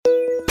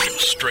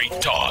Straight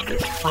talk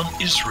from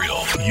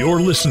Israel. You're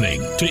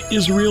listening to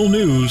Israel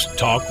News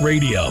Talk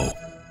Radio.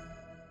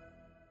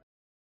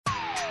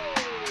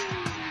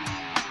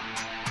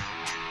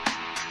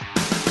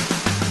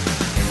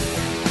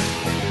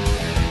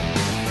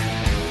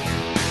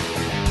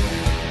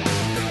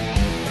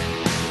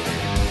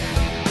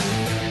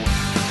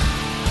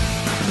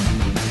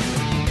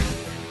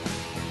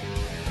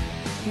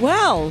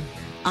 Well,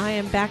 I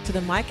am back to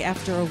the mic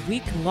after a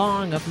week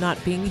long of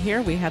not being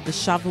here. We had the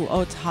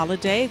Shavuot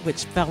holiday,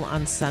 which fell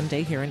on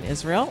Sunday here in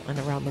Israel and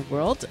around the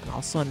world, and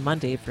also on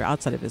Monday if you're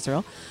outside of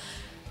Israel.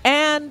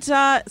 And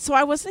so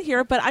I wasn't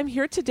here, but I'm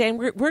here today, and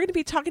we're going to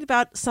be talking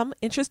about some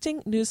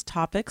interesting news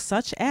topics,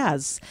 such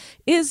as,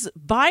 is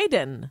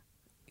Biden,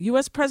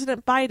 U.S.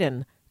 President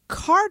Biden,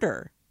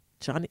 Carter,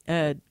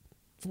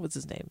 what's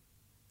his name?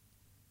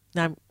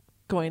 Now I'm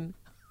going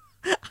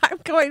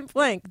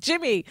blank.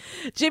 Jimmy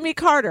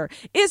Carter.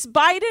 Is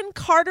Biden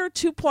Carter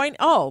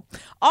 2.0?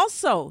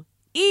 Also,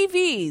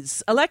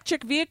 EVs,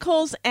 electric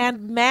vehicles,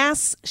 and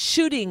mass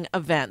shooting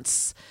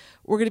events.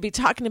 We're going to be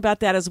talking about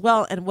that as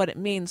well and what it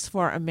means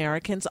for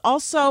Americans.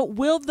 Also,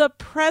 will the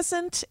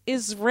present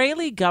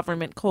Israeli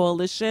government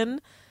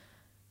coalition,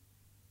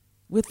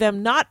 with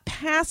them not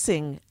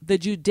passing the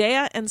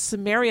Judea and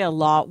Samaria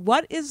law,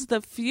 what is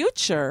the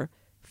future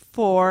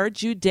for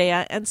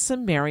Judea and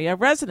Samaria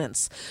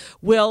residents?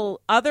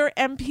 Will other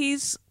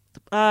MPs,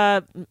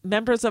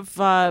 members of,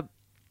 I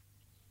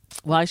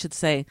should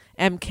say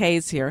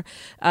MKs here,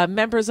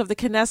 members of the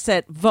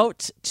Knesset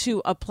vote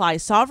to apply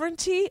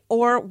sovereignty,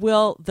 or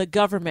will the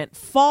government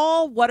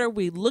fall? What are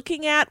we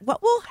looking at?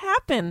 What will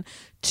happen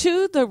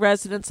to the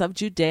residents of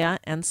Judea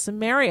and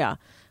Samaria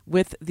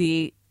with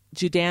the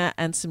Judea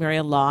and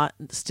Samaria law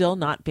still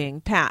not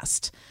being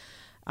passed?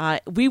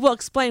 We will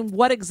explain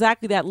what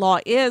exactly that law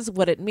is,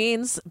 what it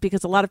means,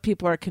 because a lot of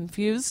people are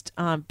confused.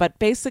 But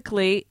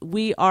basically,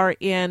 we are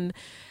in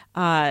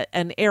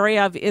an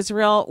area of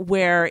Israel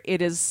where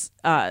it is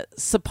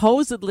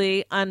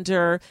supposedly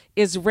under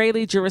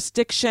Israeli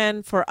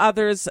jurisdiction, for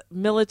others,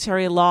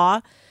 military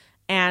law.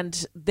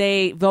 And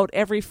they vote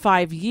every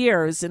 5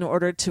 years in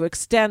order to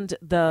extend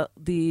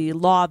the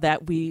law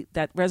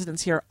that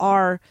residents here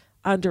are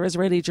under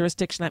Israeli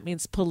jurisdiction. That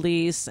means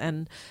police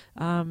and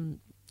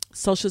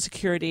Social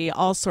Security,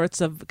 all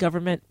sorts of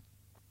government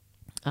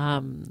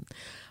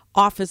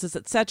offices,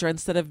 etc.,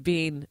 instead of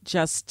being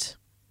just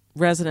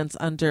residents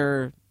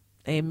under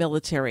a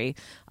military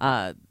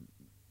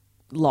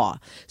law.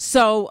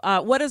 So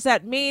what does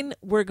that mean?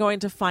 We're going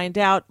to find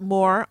out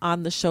more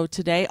on the show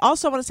today.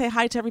 Also, I want to say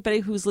hi to everybody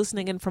who's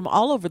listening in from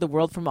all over the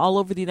world, from all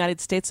over the United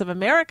States of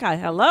America.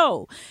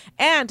 Hello.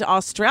 And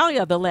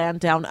Australia, the land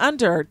down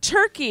under.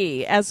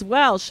 Turkey as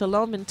well.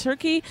 Shalom in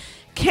Turkey.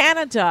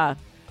 Canada,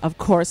 of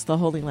course, the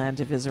Holy Land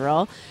of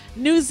Israel,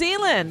 New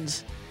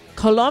Zealand,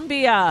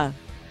 Colombia,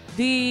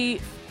 the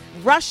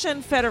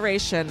Russian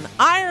Federation,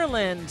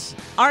 Ireland,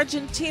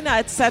 Argentina,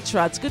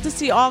 etc. It's good to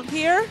see you all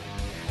here.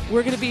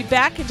 We're going to be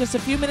back in just a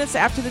few minutes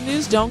after the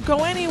news. Don't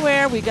go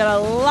anywhere. We got a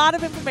lot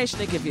of information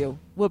to give you.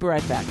 We'll be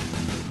right back.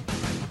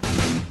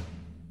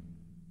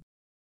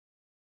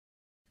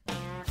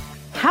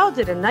 How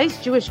did a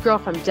nice Jewish girl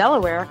from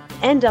Delaware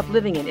end up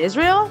living in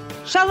Israel?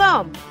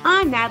 Shalom,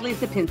 I'm Natalie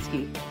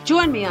Sapinski.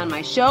 Join me on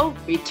my show,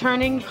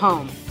 Returning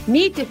Home.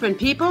 Meet different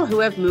people who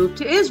have moved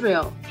to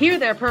Israel. Hear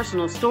their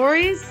personal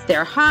stories,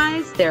 their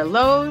highs, their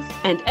lows,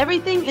 and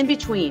everything in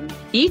between.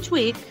 Each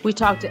week, we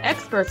talk to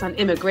experts on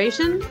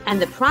immigration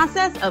and the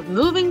process of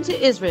moving to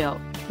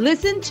Israel.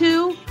 Listen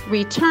to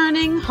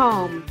Returning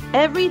Home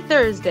every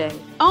Thursday,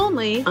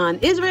 only on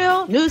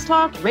Israel News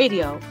Talk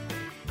Radio.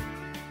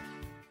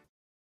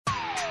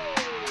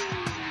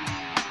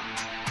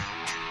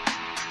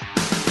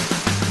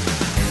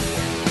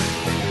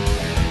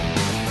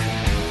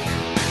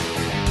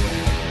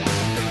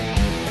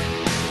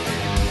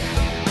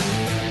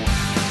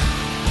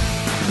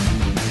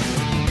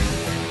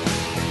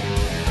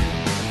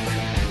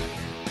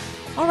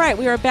 All right,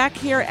 we are back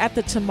here at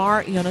the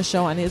Tamar Yona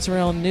Show on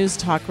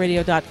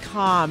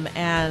IsraelNewsTalkRadio.com,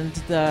 and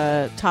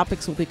the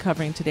topics we'll be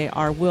covering today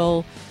are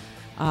what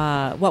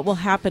will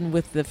happen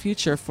with the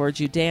future for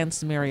Judea and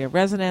Samaria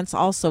residents.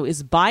 Also,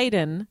 is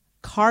Biden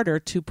Carter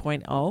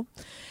 2.0?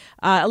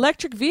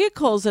 Electric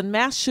vehicles and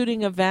mass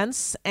shooting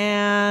events,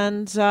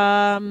 and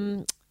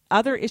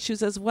other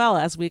issues as well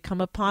as we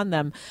come upon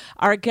them.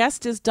 Our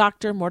guest is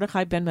Dr.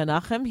 Mordechai Ben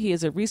Menachem. He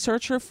is a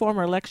researcher,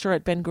 former lecturer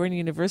at Ben Gurion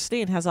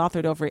University, and has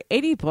authored over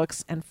 80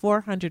 books and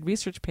 400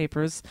 research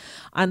papers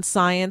on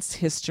science,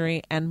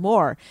 history, and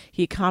more.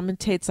 He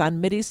commentates on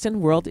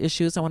Mideastern world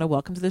issues. I want to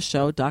welcome to the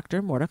show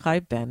Dr. Mordechai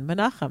Ben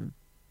Menachem.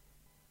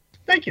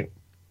 Thank you.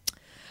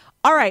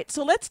 All right,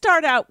 so let's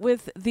start out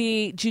with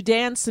the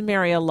Judea and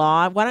Samaria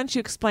law. Why don't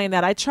you explain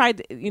that? I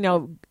tried,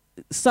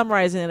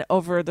 summarizing it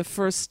over the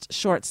first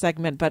short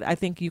segment, but I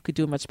think you could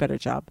do a much better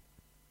job.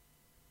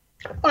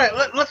 All right,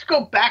 let's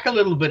go back a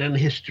little bit in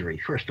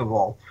history. First of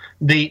all,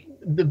 the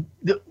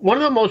one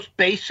of the most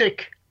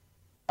basic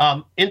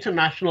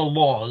international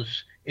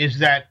laws is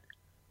that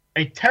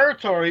a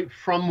territory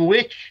from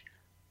which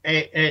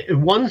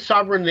one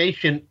sovereign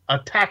nation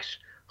attacks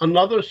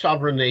another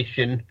sovereign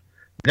nation,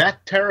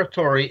 that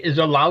territory is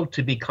allowed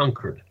to be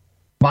conquered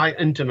by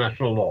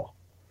international law.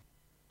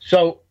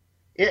 So,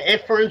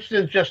 if for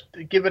instance, just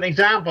to give an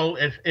example,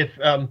 if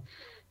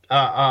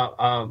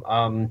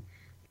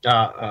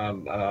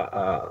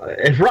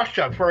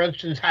Russia, for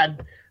instance,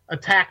 had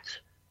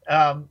attacked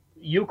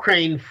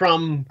Ukraine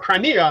from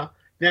Crimea,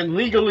 then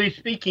legally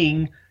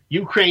speaking,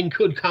 Ukraine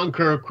could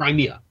conquer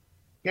Crimea.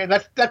 Okay,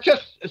 that's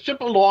just a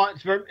simple law.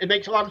 It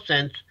makes a lot of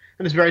sense,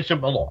 and it's very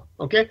simple law.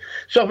 Okay,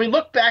 so if we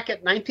look back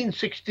at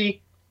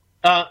 1960,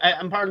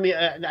 at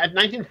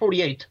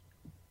 1948,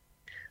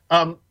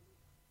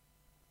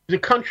 the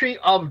country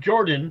of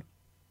Jordan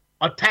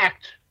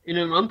attacked in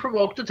an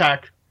unprovoked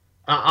attack,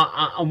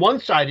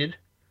 one-sided,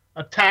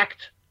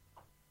 attacked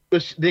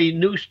the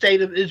new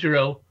state of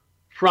Israel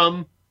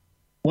from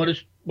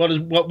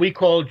what we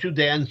call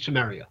Judea and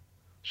Samaria.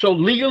 So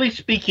legally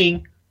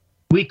speaking,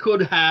 we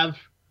could have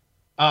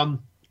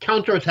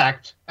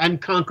counterattacked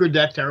and conquered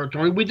that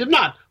territory. We did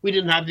not. We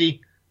didn't have the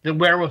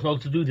wherewithal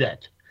to do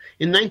that.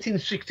 In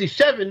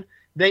 1967,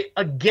 they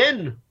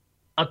again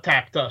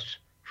attacked us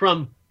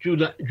from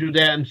Judea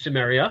and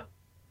Samaria.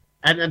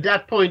 And at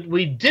that point,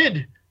 we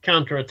did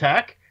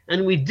counterattack,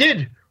 and we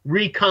did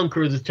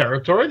reconquer the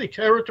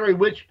territory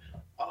which,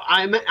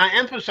 I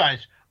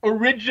emphasize,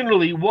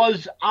 originally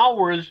was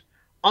ours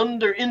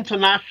under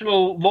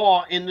international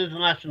law in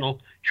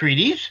international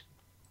treaties.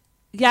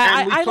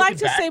 Yeah, I like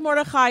to say,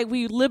 Mordechai,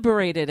 we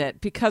liberated it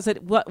because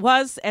it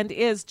was and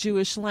is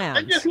Jewish land.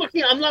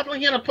 I'm not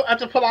looking at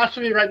the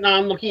philosophy right now.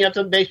 I'm looking at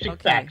the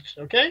basic facts,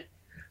 okay?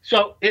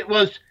 So it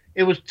was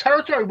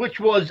territory which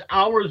was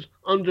ours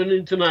under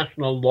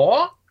international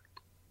law.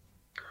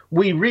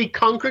 We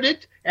reconquered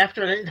it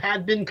after it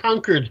had been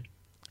conquered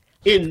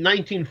in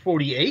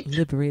 1948.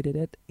 Liberated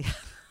it.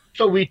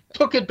 So we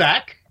took it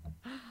back,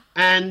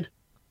 and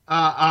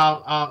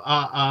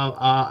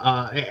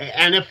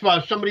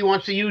if somebody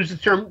wants to use the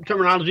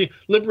terminology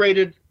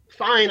liberated,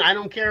 fine. I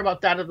don't care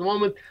about that at the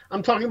moment.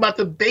 I'm talking about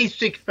the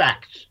basic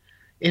facts.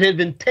 It had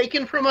been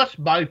taken from us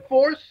by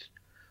force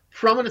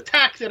from an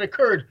attack that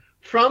occurred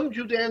from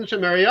Judea and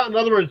Samaria. In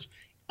other words,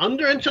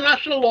 under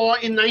international law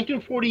in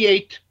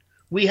 1948,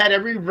 we had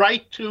every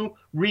right to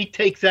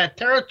retake that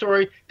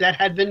territory that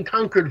had been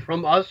conquered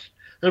from us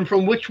and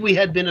from which we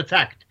had been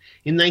attacked.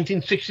 In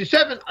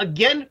 1967,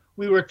 again,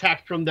 we were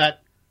attacked from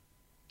that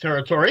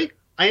territory.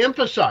 I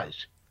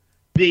emphasize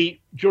the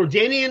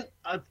Jordanian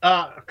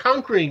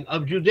conquering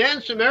of Judea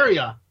and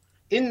Samaria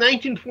in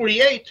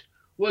 1948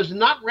 was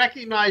not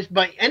recognized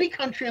by any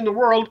country in the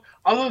world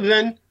other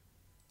than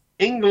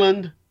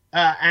England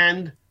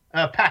and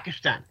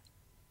Pakistan.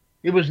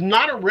 It was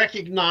not a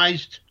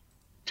recognized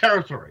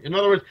territory. In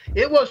other words,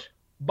 it was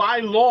by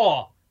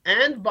law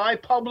and by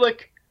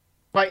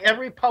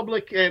every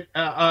public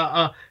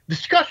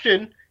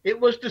discussion, it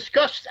was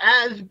discussed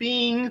as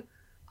being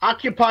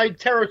occupied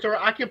territory,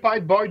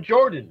 occupied by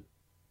Jordan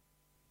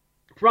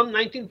from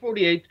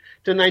 1948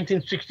 to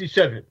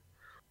 1967.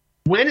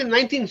 When in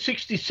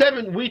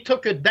 1967 we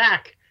took it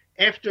back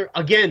after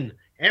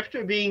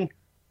being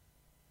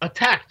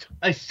attacked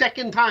a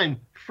second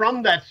time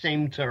from that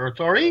same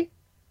territory,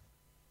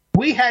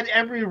 we had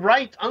every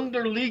right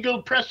under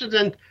legal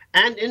precedent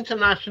and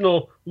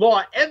international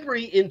law,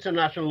 every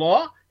international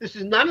law. This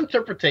is not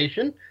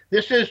interpretation.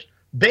 This is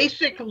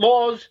basic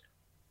laws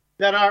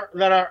that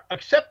are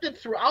accepted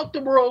throughout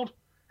the world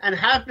and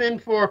have been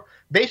for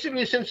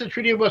basically since the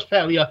Treaty of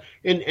Westphalia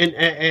in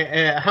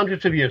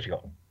hundreds of years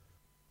ago.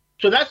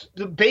 So that's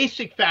the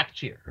basic facts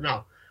here.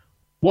 Now,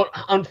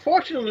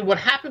 unfortunately, what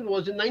happened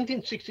was in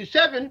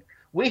 1967,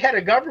 we had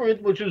a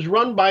government which was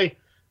run by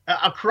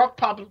a corrupt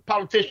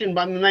politician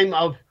by the name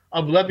of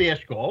Levi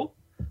Eshkol,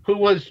 who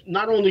was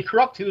not only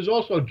corrupt, he was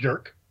also a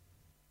jerk.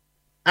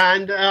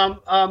 And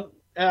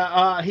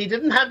he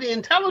didn't have the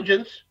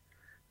intelligence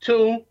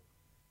to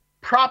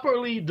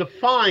properly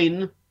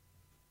define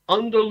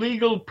under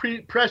legal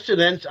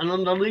precedents and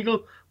under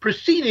legal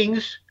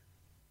proceedings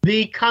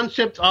the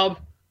concept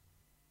of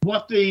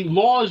what the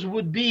laws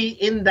would be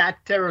in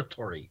that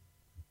territory.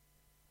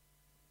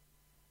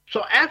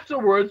 So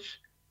afterwards,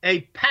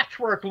 a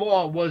patchwork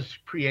law was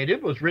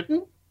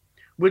written,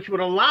 which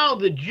would allow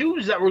the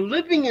Jews that were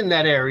living in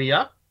that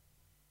area,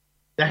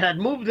 that had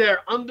moved there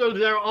under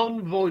their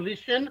own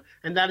volition,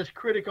 and that is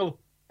critical,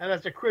 and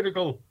that's a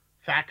critical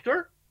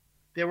factor.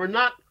 They were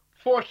not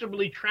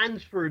forcibly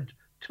transferred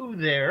to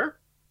there.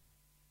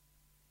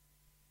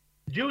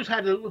 Jews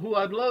who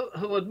had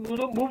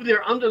moved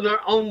there under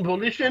their own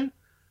volition.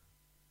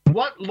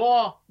 What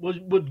law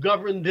would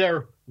govern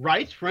their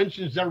rights? For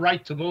instance, their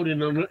right to vote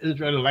in an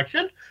Israeli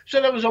election.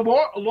 So there was a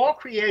law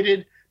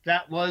created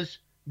that was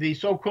the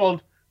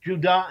so-called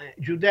Judea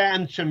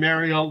and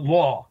Samaria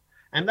law.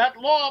 And that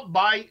law,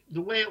 by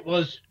the way it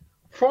was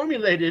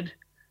formulated,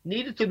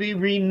 needed to be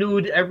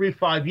renewed every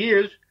 5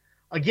 years.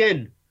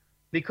 Again,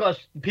 because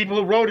the people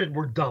who wrote it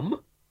were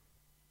dumb.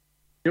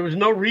 There was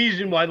no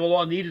reason why the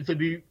law needed to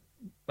be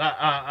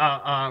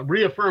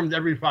reaffirmed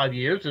every 5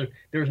 years.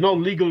 There was no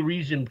legal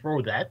reason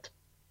for that.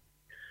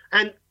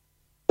 And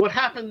what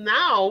happened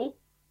now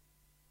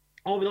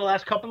over the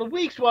last couple of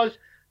weeks was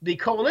the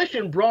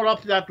coalition brought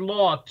up that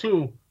law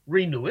to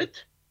renew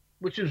it,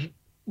 which is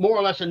more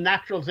or less a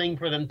natural thing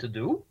for them to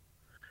do.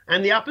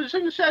 And the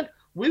opposition said,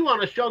 we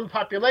want to show the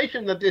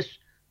population that this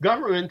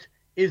government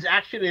is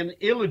actually an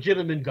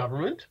illegitimate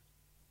government.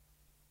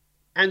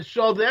 And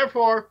so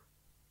therefore,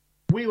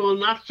 we will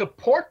not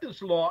support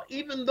this law,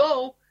 even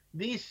though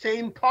these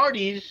same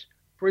parties,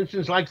 for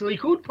instance, like the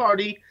Likud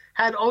party,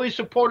 had always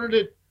supported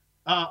it,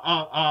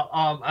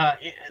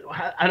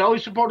 had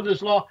always supported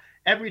this law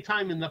every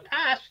time in the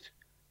past.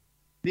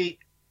 The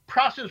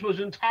process was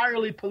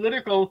entirely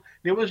political.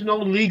 There was no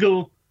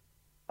legal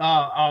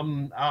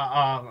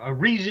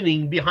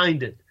reasoning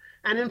behind it.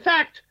 And in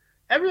fact,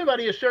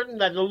 everybody is certain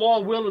that the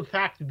law will in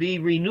fact be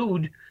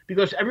renewed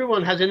because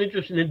everyone has an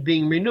interest in it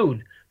being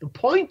renewed. The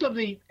point of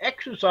the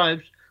exercise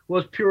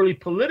was purely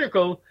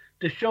political,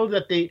 to show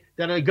that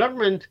that a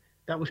government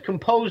that was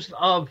composed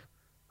of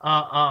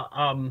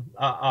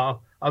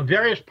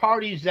various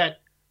parties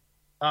that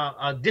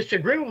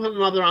disagree with one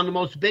another on the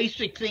most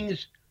basic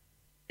things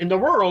in the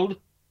world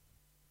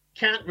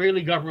can't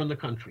really govern the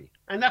country.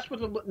 And that's what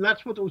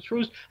was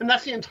true, and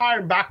that's the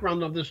entire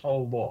background of this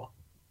whole law.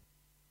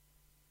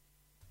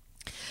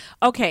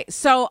 Okay,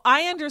 so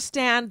I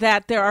understand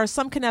that there are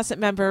some Knesset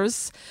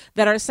members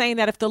that are saying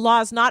that if the law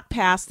is not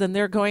passed, then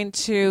they're going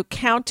to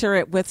counter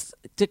it with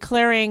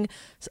declaring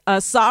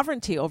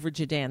sovereignty over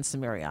Judea and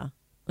Samaria.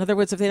 In other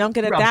words, if they don't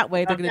get it that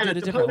way, they're going to do it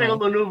a different way. It's a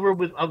political maneuver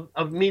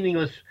of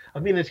meaningless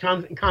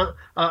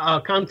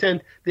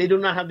content. They do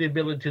not have the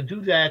ability to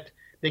do that.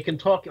 They can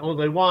talk all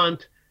they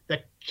want.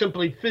 That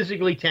simply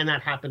physically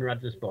cannot happen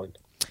at this point.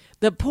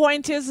 The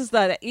point is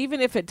that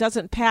even if it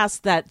doesn't pass,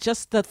 that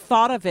just the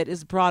thought of it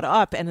is brought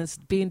up and is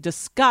being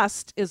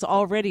discussed is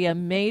already a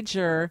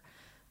major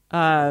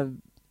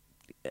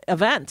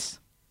event.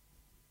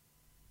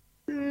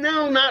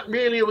 No, not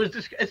really.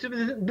 It's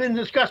been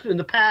discussed in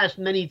the past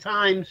many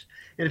times.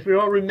 And if we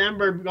all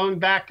remember, going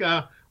back,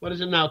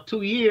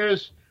 2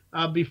 years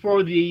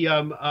before the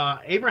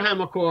Abraham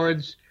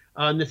Accords,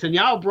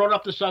 Netanyahu brought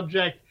up the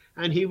subject,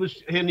 and he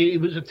was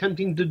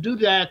attempting to do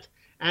that.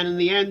 And in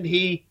the end,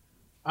 he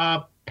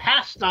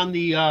passed on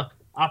the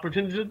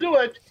opportunity to do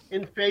it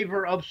in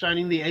favor of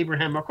signing the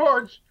Abraham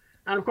Accords.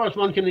 And of course,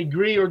 one can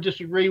agree or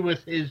disagree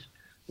with his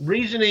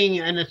reasoning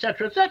and et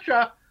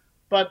cetera,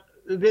 but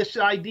this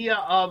idea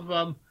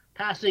of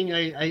passing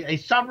a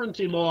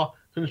sovereignty law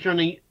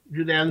concerning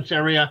Judea and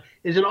Samaria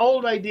is an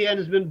old idea and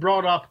has been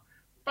brought up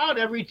about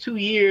every 2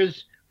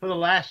 years for the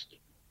last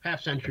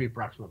half century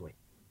approximately.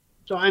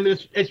 So I mean,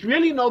 it's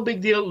really no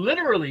big deal,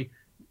 literally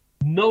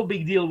no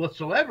big deal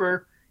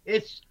whatsoever.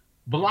 It's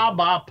blah,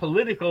 blah,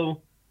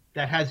 political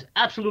that has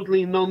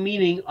absolutely no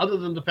meaning other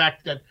than the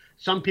fact that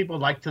some people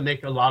like to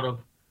make a lot of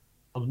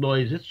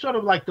noise. It's sort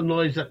of like the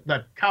noise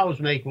that cows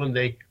make when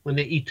they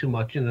eat too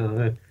much,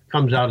 it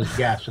comes out as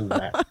gas in the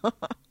back.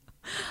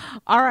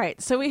 All right.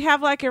 So we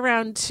have like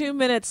around 2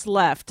 minutes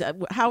left.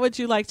 How would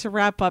you like to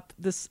wrap up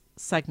this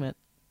segment?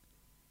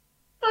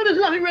 No, there's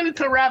nothing really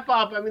to wrap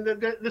up. I mean,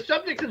 the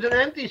subject is an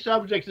empty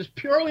subject. It's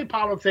purely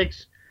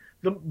politics.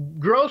 The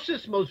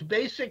grossest, most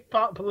basic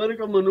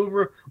political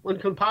maneuver one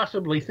can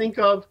possibly think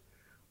of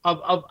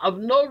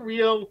no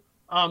real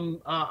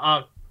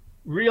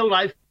real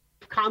life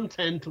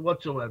content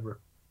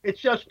whatsoever.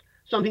 It's just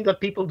something that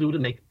people do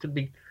to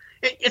be.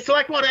 It's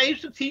like what I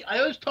used to teach. I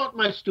always taught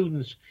my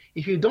students: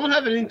 if you don't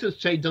have anything to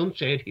say, don't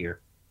say it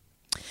here.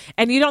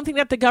 And you don't think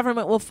that the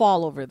government will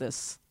fall over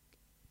this?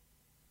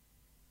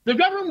 The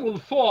government will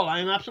fall. I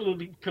am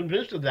absolutely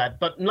convinced of that,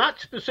 but not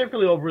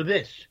specifically over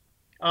this.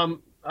 It'll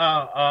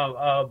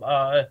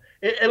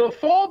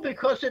fall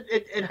because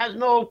it has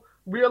no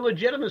real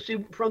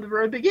legitimacy from the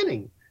very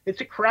beginning.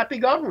 It's a crappy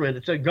government.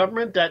 It's a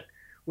government that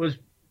was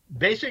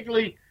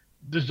basically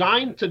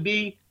designed to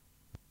be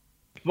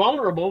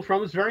vulnerable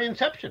from its very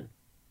inception.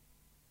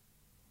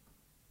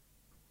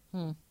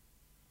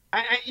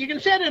 You can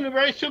say it in a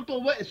very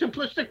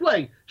simplistic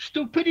way.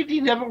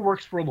 Stupidity never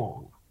works for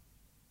long.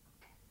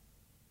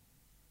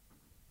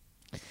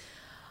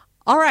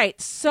 All right.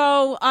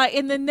 So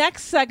in the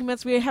next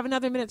segments, we have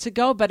another minute to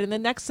go, but in the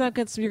next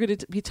segments, you're going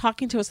to be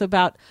talking to us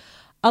about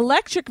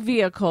electric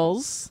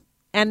vehicles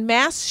and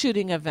mass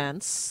shooting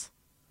events.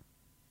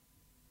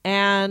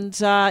 And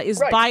is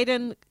right.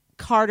 Biden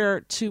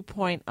Carter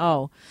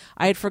 2.0?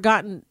 I had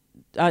forgotten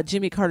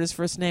Jimmy Carter's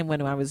first name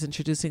when I was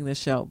introducing this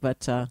show,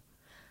 but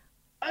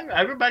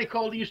everybody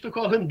used to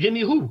call him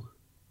Jimmy Who.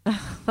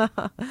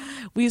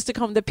 We used to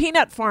call him the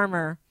peanut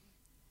farmer.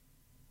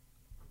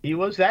 He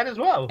was that as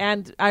well.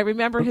 And I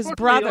remember his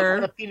brother.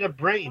 He had a peanut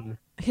brain.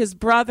 His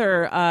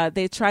brother,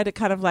 they tried to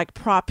kind of like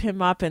prop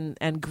him up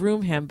and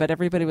groom him, but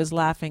everybody was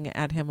laughing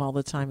at him all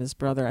the time, his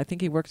brother. I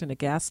think he worked in a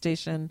gas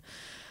station.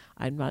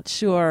 I'm not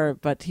sure,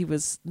 but he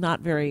was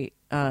not very,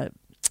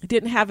 he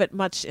didn't have it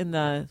much in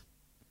the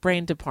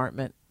brain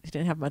department. He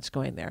didn't have much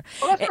going there.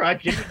 Well, that's right.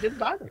 Jimmy didn't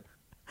bother.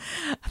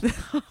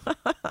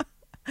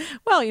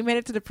 Well, you made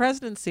it to the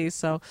presidency,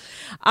 so.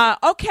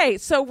 Okay,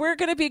 so we're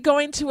going to be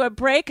going to a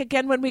break.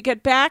 Again, when we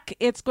get back,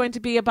 it's going to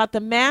be about the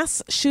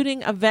mass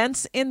shooting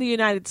events in the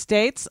United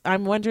States.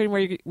 I'm wondering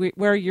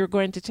where you're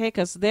going to take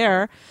us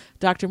there,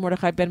 Dr.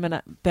 Mordechai Ben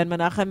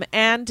Menachem,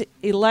 and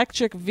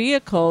electric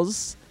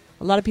vehicles.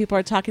 A lot of people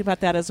are talking about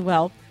that as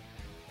well.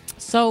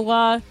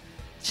 So,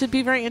 should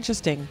be very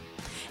interesting.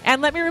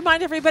 And let me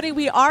remind everybody,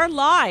 we are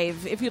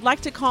live. If you'd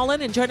like to call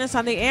in and join us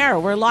on the air,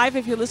 we're live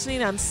if you're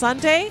listening on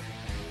Sunday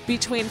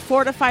between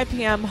 4 to 5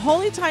 p.m.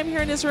 Holy Time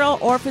here in Israel,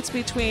 or if it's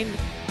between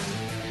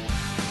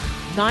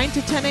 9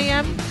 to 10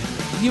 a.m.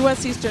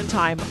 U.S. Eastern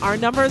Time. Our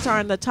numbers are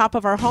on the top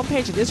of our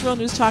homepage at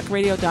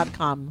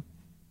IsraelNewsTalkRadio.com.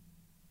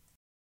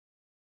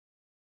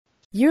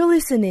 You're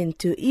listening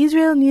to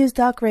Israel News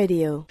Talk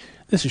Radio.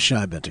 This is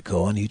Shai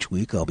Ben-Tekoa, and each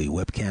week I'll be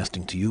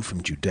webcasting to you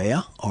from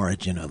Judea,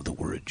 origin of the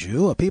word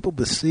Jew, a people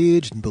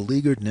besieged and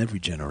beleaguered in every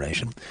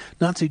generation.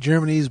 Nazi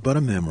Germany's but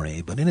a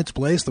memory, but in its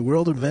place the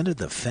world invented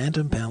the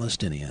phantom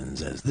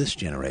Palestinians as this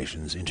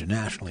generation's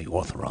internationally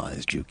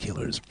authorized Jew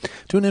killers.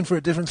 Tune in for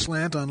a different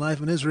slant on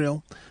life in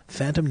Israel,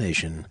 Phantom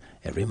Nation,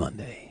 every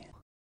Monday.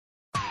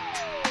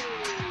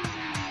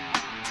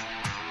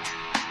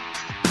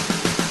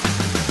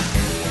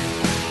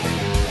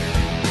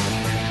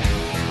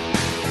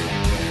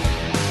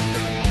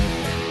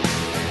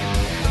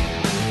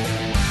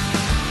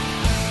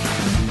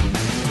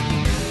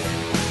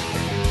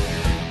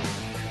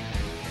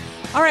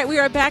 All right, we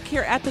are back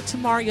here at the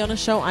Tamar Yona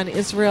Show on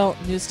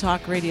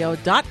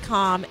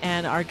IsraelNewsTalkRadio.com,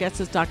 and our guest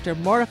is Dr.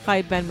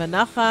 Mordechai Ben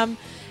Menachem,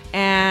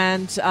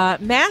 and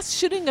mass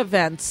shooting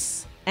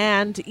events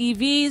and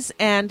EVs,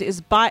 and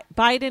is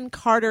Biden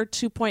Carter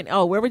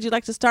 2.0. Where would you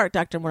like to start,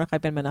 Dr. Mordechai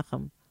Ben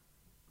Menachem?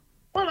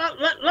 Well,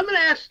 let me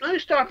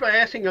start by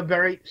asking a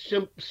very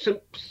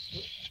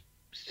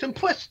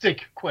simplistic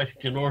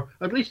question, or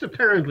at least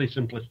apparently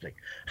simplistic.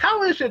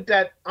 How is it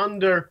that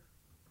under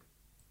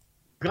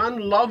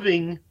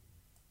gun-loving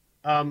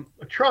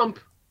Trump,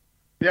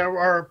 there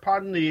are,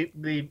 pardon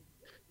the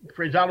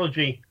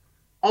phraseology,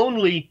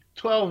 only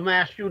 12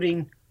 mass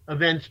shooting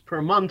events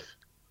per month,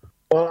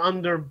 while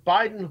under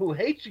Biden, who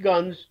hates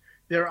guns,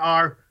 there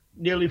are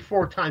nearly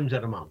 4 times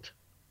that amount?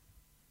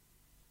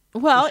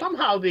 Well, so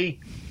somehow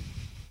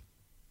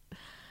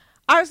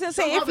I was going to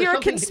say, if you're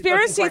a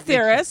conspiracy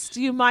theorist,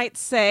 you might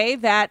say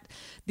that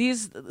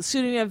these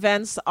shooting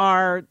events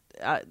are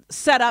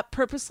set up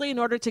purposely in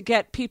order to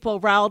get people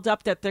riled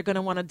up that they're going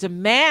to want to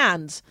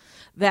demand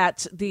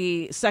that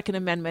the Second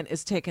Amendment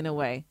is taken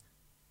away.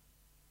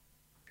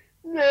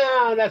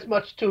 No, that's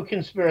much too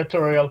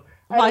conspiratorial.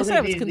 Well, I said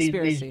it was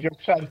conspiracy. These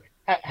jerks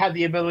have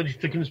the ability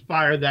to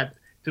conspire that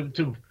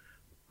to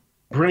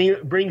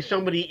bring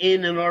somebody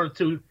in order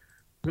to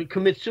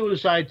commit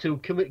suicide, to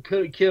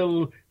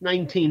kill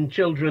 19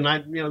 children.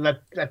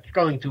 That's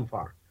going too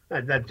far.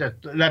 That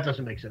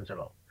doesn't make sense at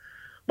all.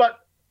 But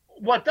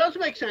what does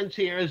make sense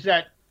here is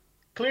that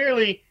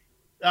clearly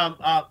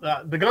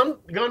the gun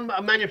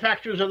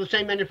manufacturers are the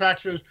same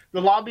manufacturers, the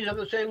lobbies are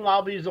the same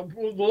lobbies, the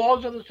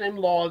laws are the same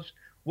laws.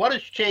 What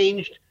has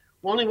changed?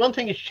 Only one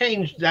thing has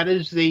changed, that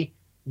is the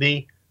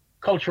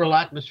cultural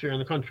atmosphere in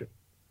the country.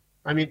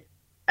 I mean,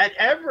 at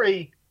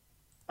every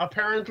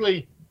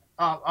apparently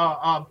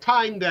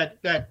time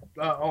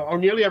or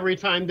nearly every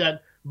time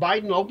that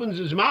Biden opens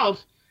his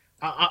mouth,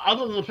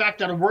 other than the fact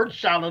that a word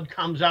salad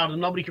comes out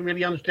and nobody can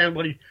really understand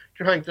what he's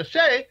trying to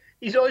say,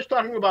 he's always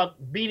talking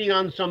about beating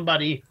on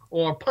somebody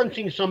or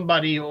punching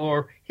somebody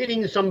or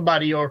hitting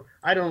somebody or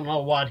I don't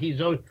know what. He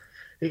is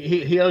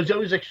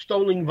always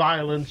extolling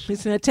violence.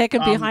 He's going to take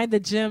him behind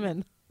the gym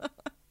and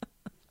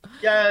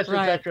yes,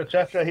 right. etc.,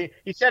 etc.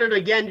 He said it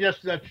again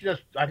just I think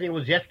it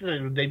was yesterday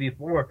or the day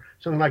before,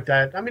 something like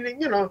that. I mean,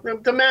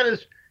 the man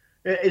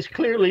is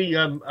clearly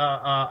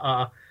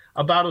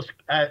about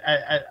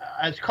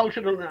as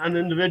cultured an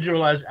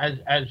individual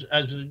as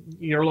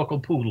your local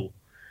poodle.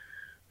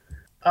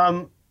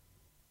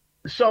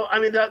 So I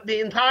mean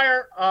the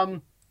entire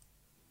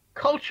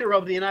culture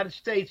of the United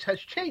States has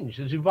changed,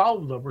 has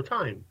evolved over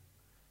time.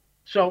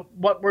 So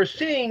what we're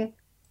seeing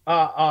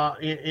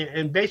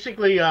in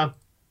basically I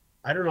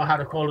don't know how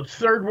to call it,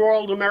 third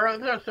world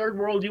America, third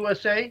world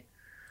USA.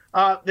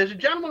 There's a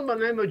gentleman by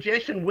the name of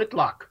Jason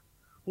Whitlock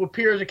who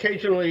appears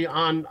occasionally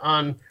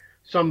on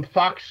some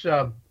Fox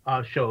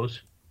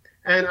shows,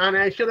 and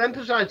I should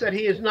emphasize that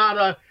he is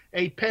not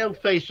a pale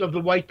face of the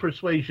white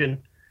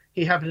persuasion.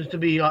 He happens to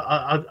be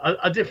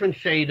a different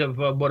shade of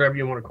whatever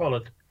you want to call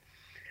it.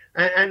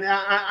 And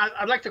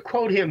I'd like to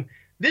quote him: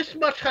 "This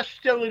much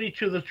hostility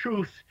to the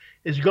truth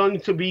is going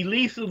to be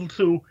lethal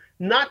to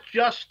not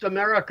just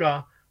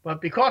America,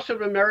 but because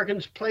of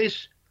America's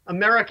place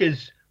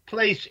as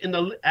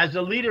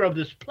a leader of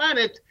this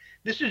planet,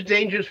 this is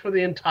dangerous for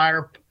the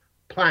entire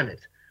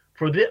planet.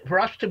 For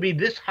us to be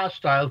this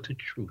hostile to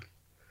truth."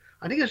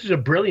 I think this is a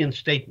brilliant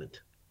statement.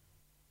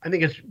 I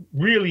think it's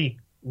really,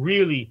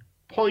 really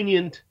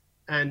poignant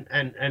and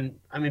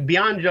I mean,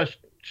 beyond just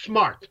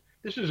smart.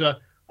 This is a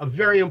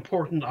very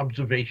important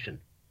observation.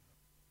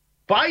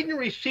 Biden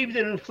received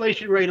an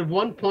inflation rate of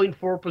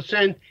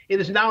 1.4%. It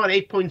is now at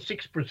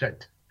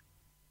 8.6%.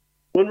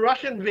 When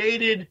Russia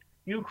invaded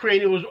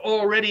Ukraine, it was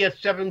already at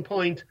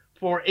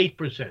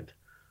 7.48%.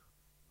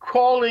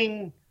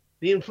 Calling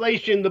the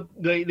inflation the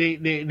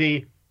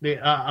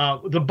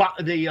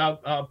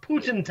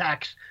Putin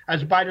tax,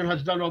 as Biden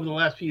has done over the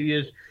last few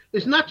years,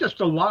 is not just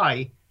a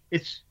lie.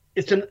 It's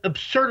an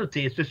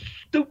absurdity. It's a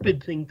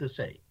stupid thing to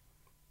say.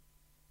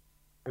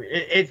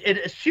 It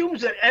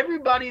assumes that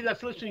everybody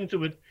that's listening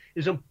to it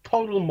is a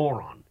total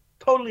moron,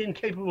 totally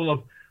incapable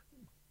of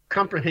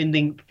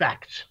comprehending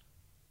facts.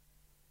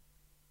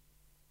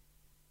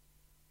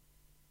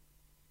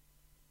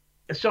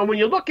 So when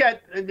you look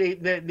at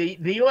the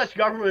U.S.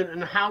 government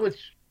and how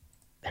it's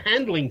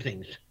handling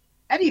things,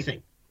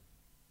 anything,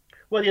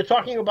 whether you're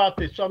talking about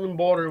the southern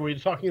border, when you're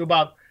talking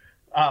about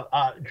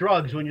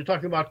drugs, when you're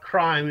talking about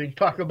crime, when you're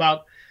talking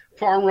about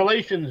foreign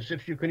relations,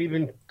 if you can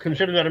even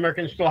consider that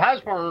America still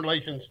has foreign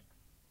relations,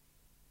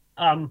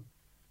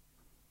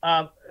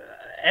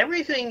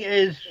 everything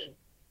is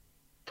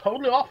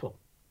totally awful.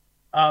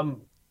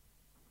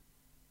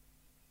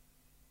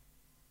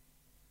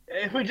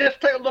 If we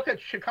just take a look at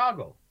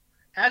Chicago,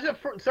 as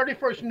of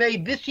 31st May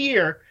this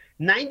year,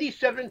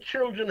 97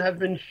 children have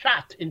been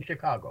shot in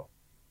Chicago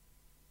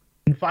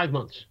in 5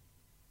 months.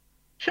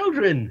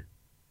 Children.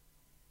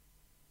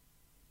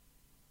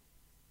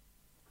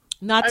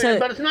 But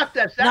it's not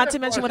that. Not to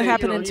mention what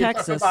happened in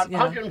Texas. About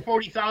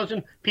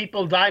 140,000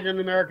 people died in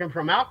America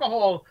from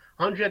alcohol.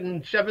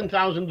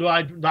 107,000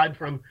 died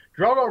from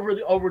drug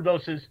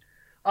overdoses.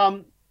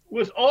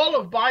 With all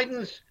of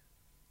Biden's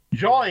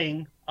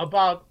jawing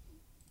about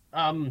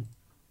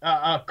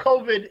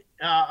COVID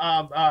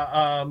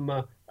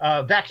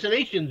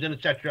vaccinations and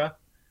etc.,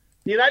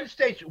 the United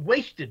States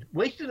wasted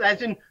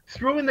as in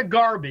threw in the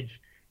garbage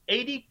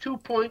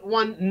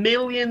 82.1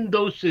 million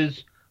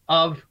doses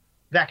of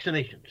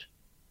vaccinations.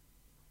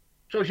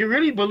 So if you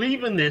really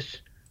believe in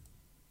this,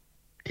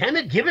 damn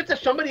it, give it to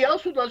somebody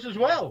else who does as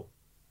well.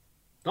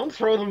 Don't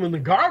throw them in the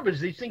garbage.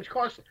 These things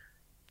cost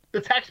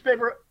the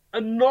taxpayer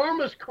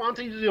enormous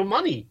quantities of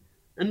money,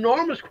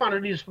 enormous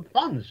quantities of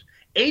funds.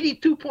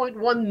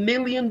 82.1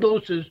 million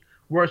doses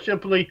were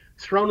simply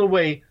thrown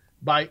away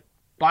by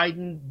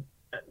Biden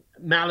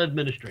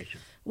maladministration.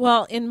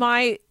 Well, in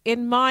my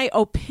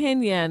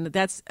opinion,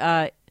 that's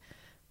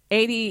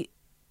 80.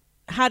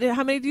 How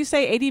many do you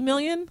say? 80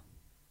 million?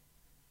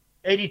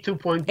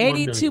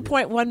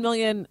 82.1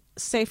 million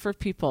safer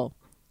people,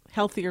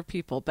 healthier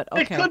people. But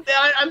okay, it could be.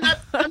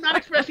 I'm not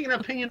expressing an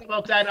opinion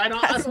about that.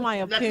 That's my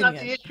opinion. That's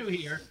not the issue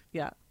here.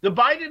 Yeah, the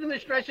Biden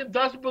administration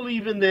does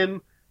believe in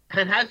them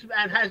and has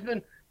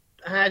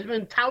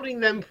been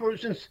touting them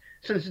since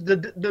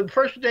the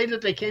first day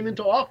that they came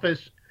into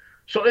office.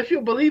 So if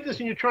you believe this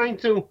and you're trying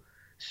to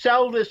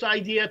sell this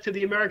idea to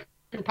the American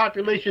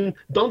population,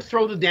 don't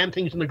throw the damn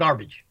things in the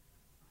garbage.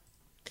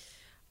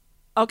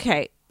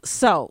 Okay,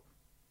 so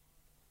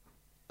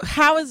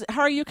how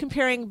are you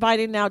comparing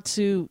Biden now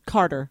to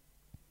Carter?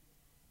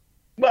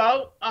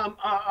 Well,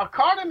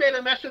 Carter made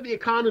a mess of the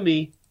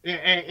economy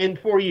in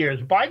 4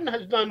 years. Biden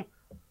has done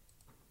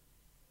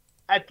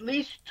at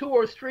least 2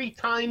 or 3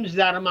 times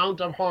that amount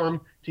of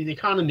harm to the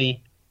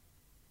economy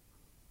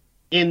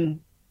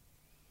in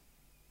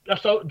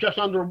just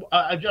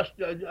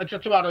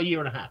about a year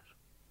and a half.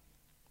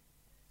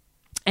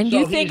 And so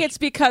you think it's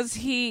because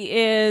he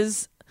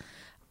is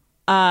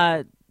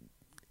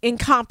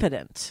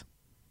incompetent?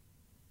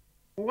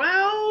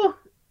 Well,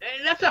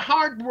 that's a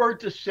hard word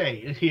to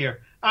say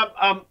here.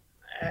 I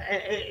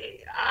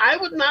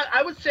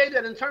would say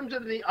that in terms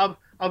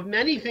of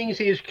many things,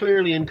 he is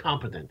clearly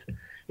incompetent.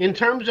 In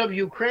terms of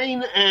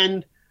Ukraine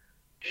and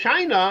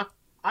China,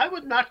 I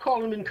would not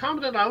call him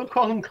incompetent. I would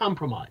call him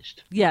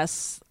compromised.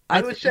 Yes,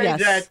 I would say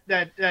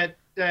that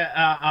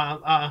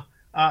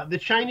the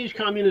Chinese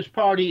Communist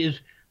Party is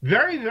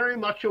very, very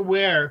much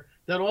aware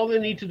that all they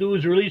need to do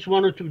is release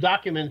 1 or 2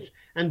 documents,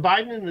 and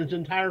Biden and his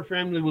entire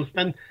family will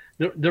spend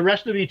the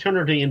rest of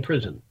eternity in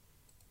prison.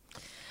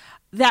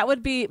 That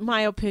would be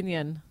my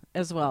opinion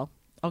as well.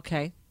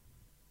 Okay.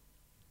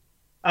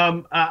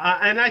 And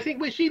I think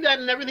we see that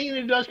in everything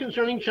he does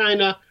concerning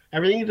China,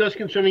 everything he does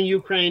concerning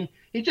Ukraine.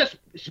 He just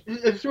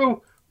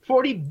threw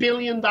 $40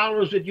 billion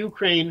at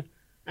Ukraine,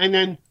 and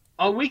then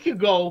a week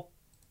ago,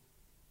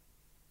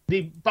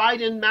 the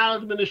Biden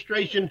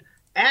maladministration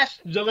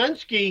asked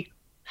Zelensky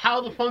how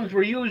the funds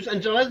were used,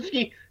 and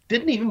Zelensky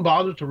didn't even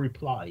bother to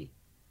reply.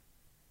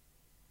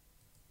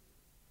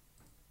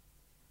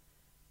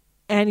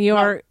 And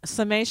your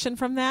summation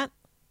from that?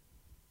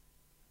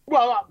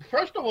 Well,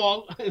 first of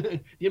all,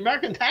 the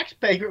American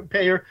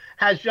taxpayer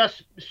has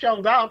just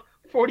shelled out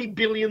 $40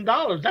 billion.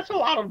 That's a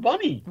lot of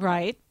money.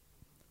 Right.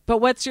 But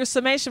what's your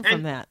summation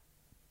from that?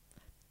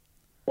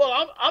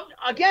 Well,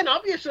 again,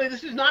 obviously,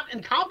 this is not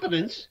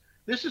incompetence.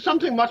 This is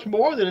something much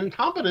more than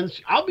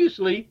incompetence.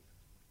 Obviously,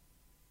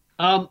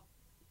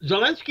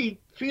 Zelensky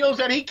feels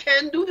that he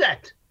can do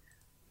that.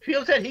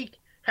 Feels that he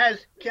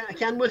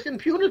can with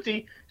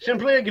impunity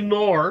simply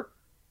ignore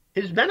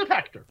his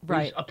benefactor,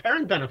 right? His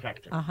apparent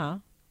benefactor. Uh-huh.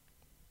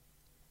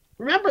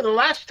 Remember, the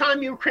last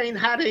time Ukraine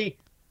had a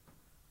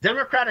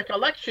democratic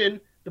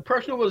election, the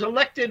person who was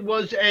elected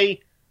was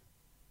a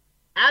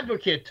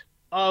advocate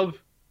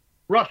of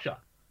Russia.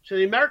 So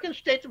the American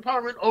State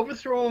Department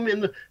overthrew him in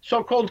the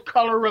so-called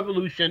Color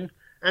Revolution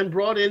and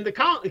brought in the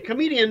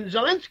comedian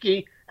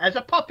Zelensky as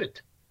a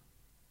puppet.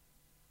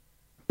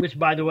 Which,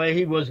 by the way,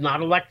 he was not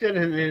elected,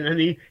 and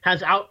he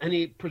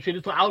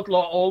proceeded to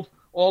outlaw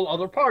all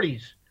other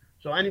parties.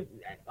 So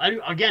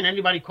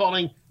anybody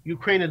calling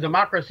Ukraine a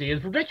democracy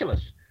is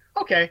ridiculous.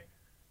 Okay,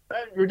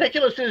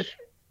 ridiculous is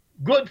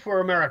good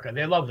for America.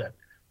 They love that.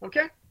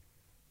 Okay,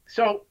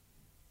 so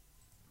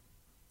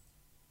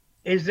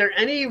is there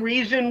any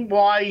reason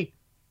why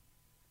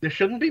there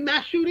shouldn't be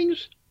mass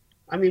shootings?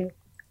 I mean,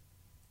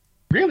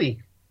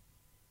 really,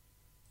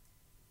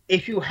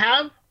 if you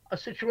have a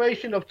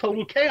situation of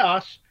total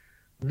chaos,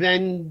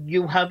 then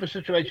you have a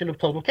situation of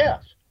total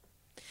chaos.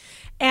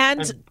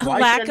 And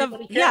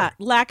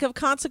lack of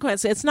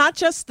consequence. It's not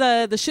just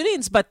the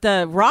shootings, but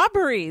the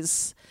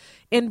robberies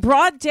in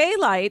broad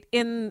daylight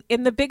in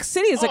the big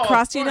cities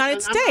across the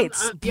United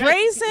States.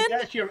 Brazen.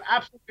 Yes, you're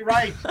absolutely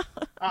right.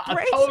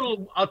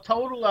 A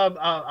total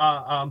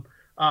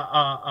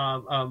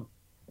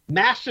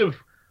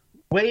massive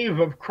wave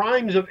of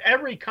crimes of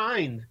every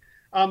kind.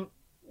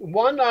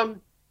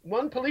 One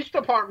police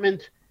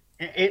department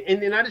in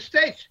the United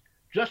States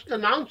just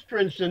announced, for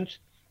instance,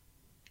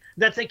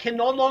 that they can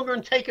no longer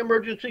take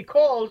emergency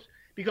calls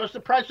because the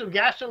price of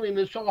gasoline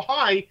is so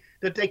high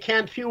that they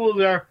can't fuel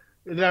their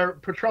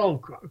patrol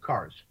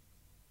cars.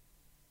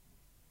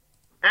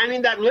 I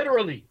mean that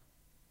literally.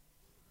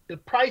 The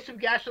price of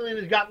gasoline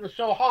has gotten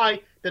so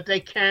high that they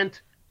can't.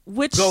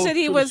 Which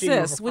city was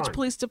this? Which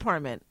police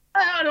department?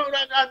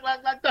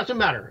 That doesn't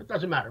matter. It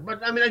doesn't matter.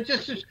 But I mean,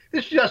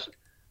 it's just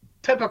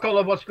typical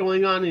of what's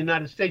going on in the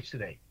United States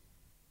today.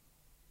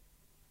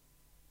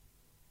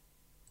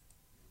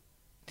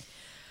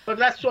 But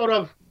that sort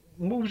of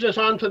moves us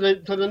on to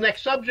the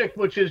next subject,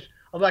 which is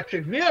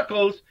electric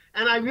vehicles.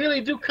 And I really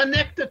do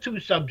connect the two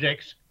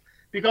subjects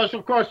because,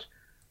 of course,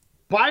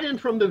 Biden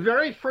from the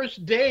very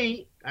first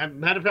day,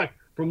 matter of fact,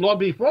 from long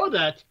before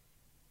that,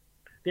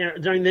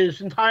 during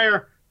this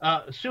entire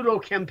pseudo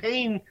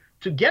campaign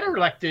to get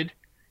elected,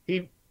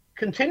 he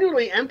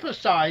continually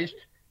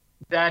emphasized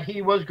that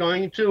he was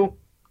going to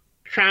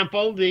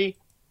trample the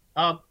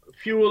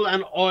fuel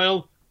and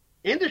oil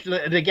industry,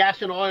 the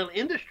gas and oil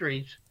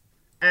industries.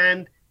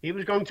 And he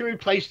was going to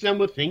replace them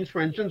with things,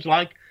 for instance,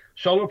 like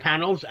solar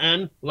panels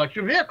and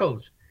electric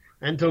vehicles.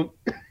 And to,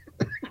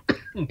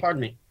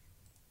 pardon me,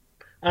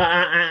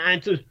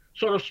 and to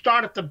sort of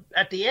start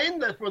at the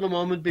end for the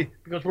moment,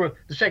 because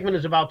the segment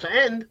is about to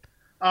end.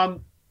 The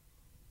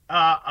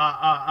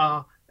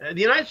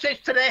United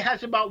States today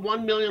has about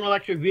 1 million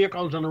electric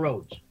vehicles on the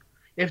roads.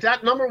 If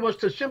that number was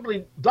to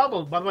simply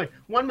double, by the way,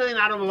 1 million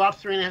out of about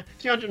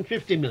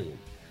 350 million.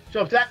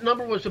 So if that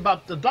number was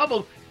about to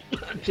double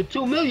to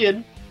 2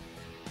 million,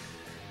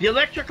 the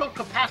electrical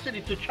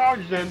capacity to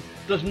charge them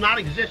does not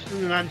exist in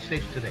the United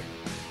States today.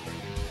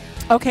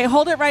 Okay,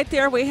 hold it right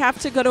there. We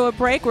have to go to a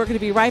break. We're going to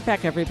be right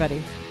back,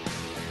 everybody.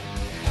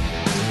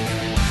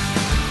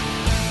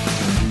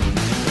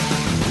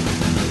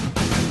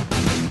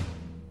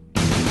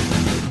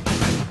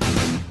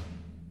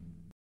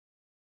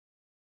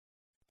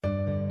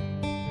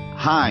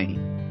 Hi,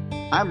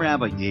 I'm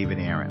Rabbi David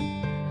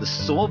Aaron. The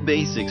soul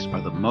basics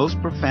are the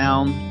most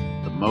profound,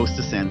 the most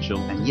essential,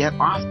 and yet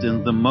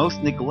often the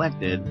most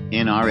neglected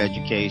in our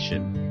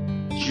education.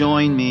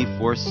 Join me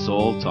for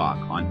Soul Talk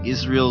on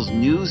Israel's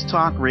News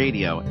Talk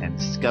Radio and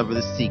discover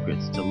the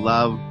secrets to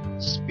love,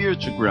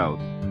 spiritual growth,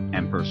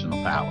 and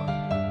personal power.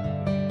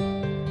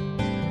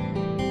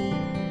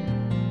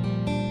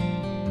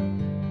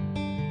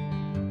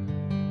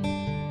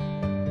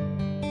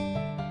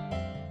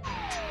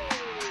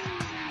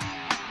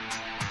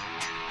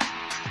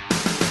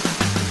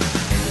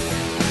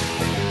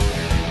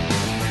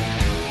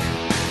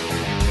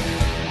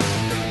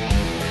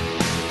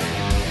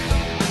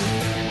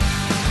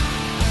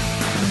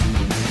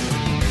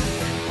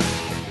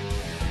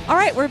 All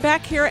right, we're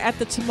back here at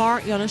the Tamar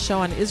Yona Show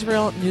on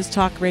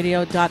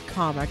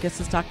IsraelNewsTalkRadio.com. Our guest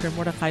is Dr.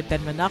 Mordechai Ben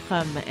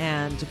Menachem,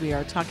 and we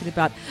are talking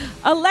about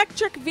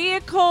electric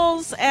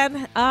vehicles.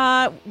 And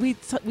we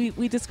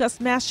discussed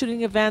mass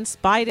shooting events.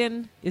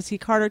 Biden, is he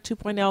Carter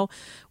 2.0?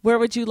 Where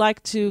would you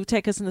like to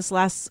take us in this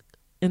last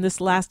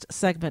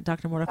segment,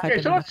 Dr. Mordechai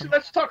Ben Menachem? So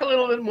let's talk a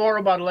little bit more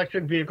about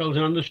electric vehicles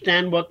and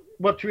understand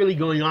what's really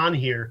going on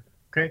here.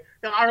 Okay,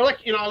 now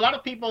a lot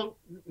of people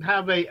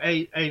have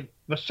a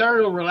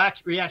visceral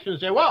reaction and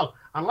say, well,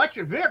 an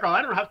electric vehicle,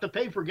 I don't have to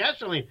pay for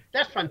gasoline.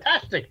 That's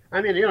fantastic.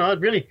 I mean, it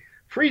really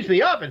frees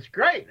me up. It's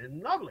great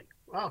and lovely.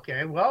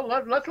 Okay, well,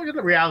 let's look at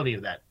the reality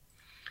of that.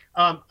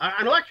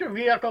 An electric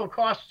vehicle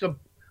costs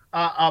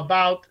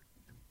about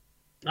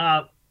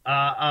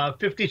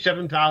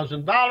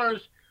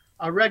 $57,000.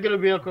 A regular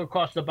vehicle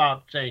costs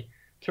about, say,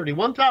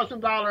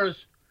 $31,000.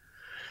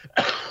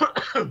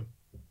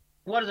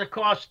 What does it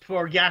cost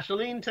for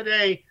gasoline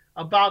today?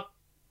 About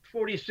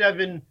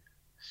 47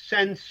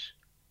 cents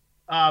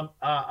per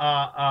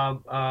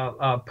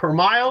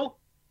mile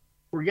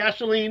for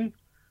gasoline,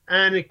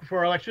 and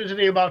for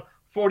electricity about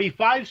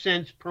 45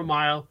 cents per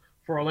mile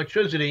for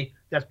electricity.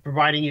 That's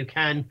providing you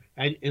can,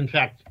 in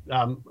fact,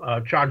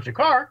 charge the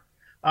car.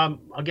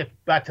 I'll get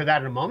back to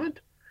that in a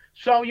moment.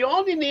 So you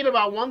only need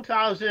about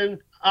about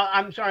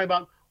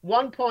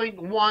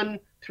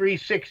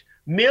 1.136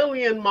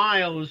 million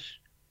miles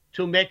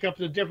to make up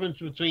the difference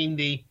between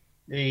the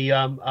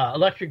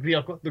electric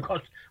vehicle, the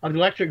cost of the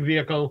electric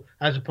vehicle,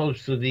 as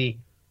opposed to the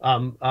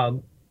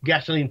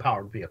gasoline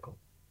powered vehicle.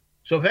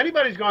 So if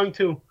anybody's going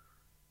to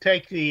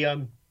take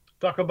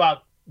talk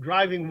about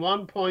driving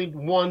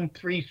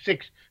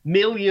 1.136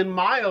 million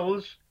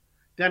miles,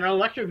 then an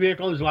electric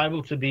vehicle is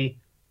liable to be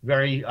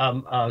very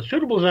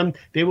suitable to them.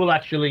 They will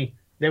actually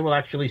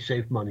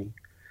save money.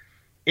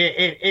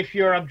 If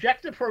your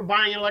objective for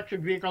buying an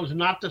electric vehicle is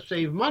not to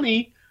save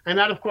money, and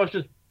that of course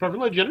is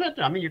perfectly legitimate.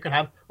 I mean, you can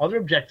have other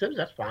objectives.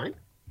 That's fine.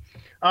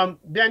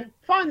 Then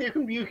fine, you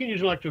can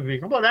use an electric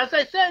vehicle. But as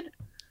I said,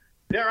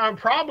 there are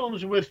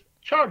problems with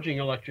charging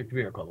electric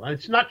vehicle, and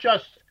it's not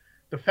just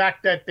the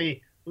fact that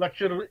the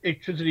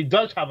electricity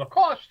does have a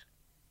cost.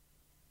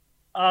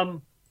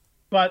 Well,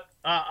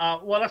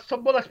 let's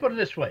put it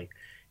this way: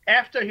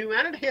 after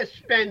humanity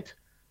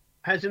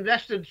has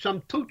invested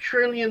some $2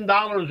 trillion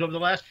over the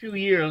last few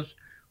years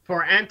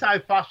for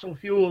anti-fossil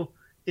fuel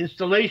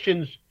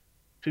installations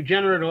to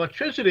generate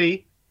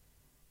electricity,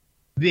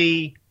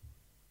 the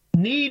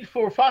need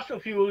for fossil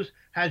fuels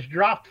has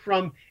dropped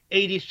from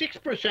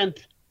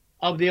 86%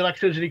 of the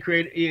electricity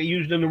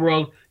used in the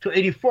world to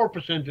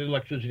 84% of the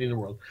electricity in the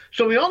world.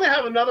 So we only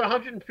have another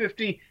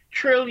 $150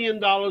 trillion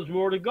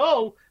more to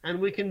go, and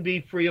we can be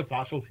free of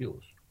fossil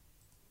fuels.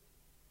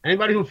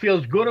 Anybody who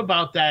feels good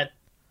about that,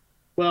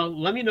 well,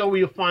 let me know where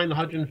you find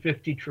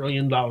 $150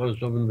 trillion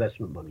of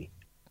investment money.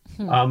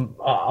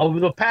 Over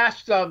the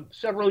past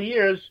several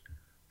years,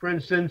 for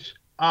instance,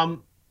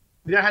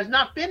 there has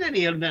not been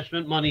any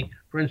investment money,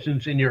 for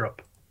instance, in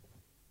Europe,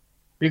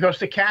 because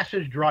the cash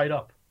has dried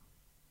up.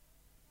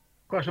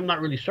 Of course, I'm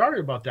not really sorry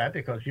about that,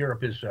 because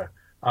Europe is a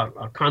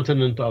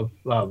continent of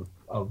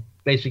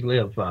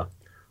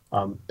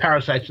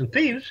parasites and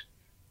thieves.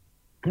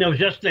 And there was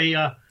just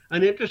an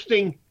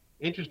interesting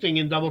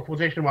in double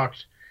quotation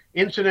marks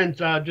incident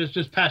just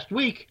this past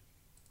week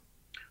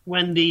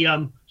when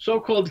the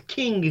so-called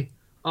king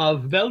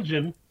of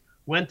Belgium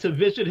went to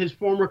visit his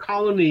former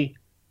colony,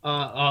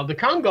 the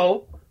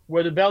Congo,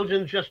 where the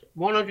Belgians just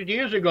 100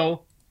 years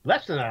ago,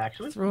 less than that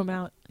actually, threw him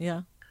out,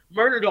 yeah,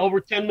 murdered over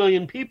 10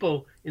 million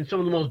people in some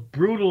of the most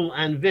brutal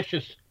and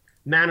vicious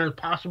manners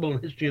possible in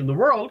the history of the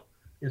world,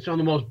 in some of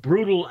the most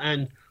brutal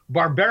and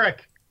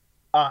barbaric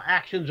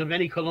actions of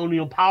any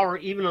colonial power,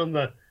 even on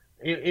the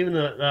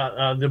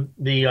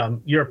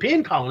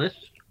European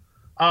colonists,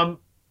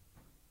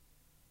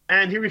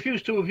 and he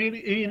refused to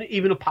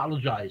even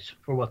apologize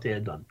for what they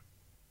had done.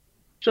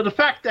 So the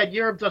fact that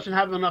Europe doesn't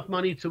have enough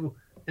money to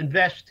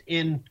invest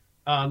in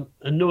a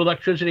new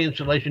electricity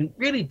installation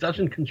really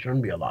doesn't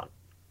concern me a lot.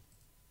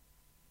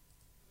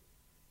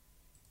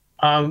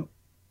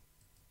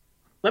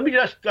 Let me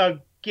just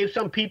give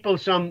some people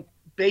some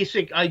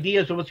basic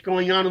ideas of what's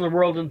going on in the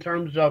world in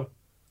terms of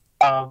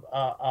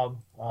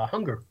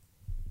hunger.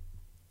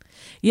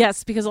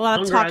 Yes, because a lot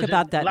of talk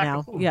about that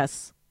now.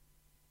 Yes.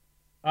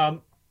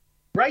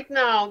 Right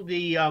now,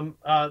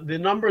 the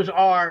numbers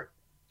are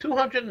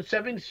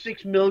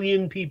 276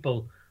 million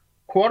people,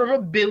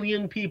 250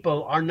 million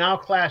people are now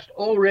classed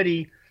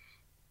already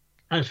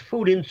as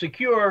food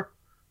insecure,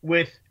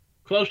 with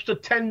close to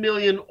 10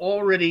 million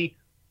already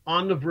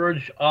on the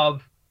verge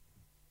of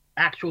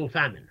actual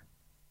famine.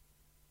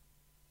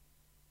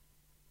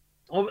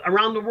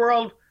 Around the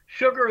world,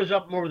 sugar is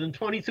up more than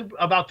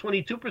about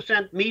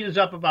 22%. Meat is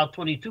up about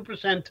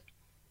 22%.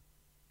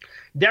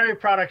 Dairy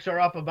products are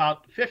up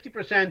about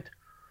 50%.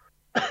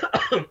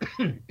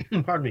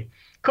 Pardon me.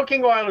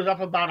 Cooking oil is up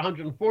about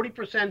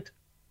 140%.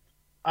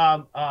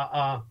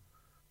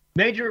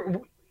 Major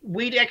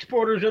wheat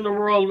exporters in the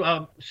world,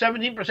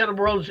 17% of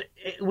the world's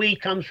wheat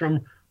comes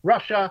from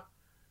Russia.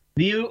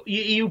 The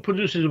EU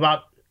produces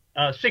about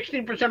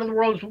 16% of the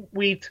world's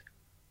wheat.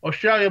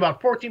 Australia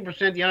about 14%.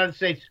 The United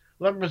States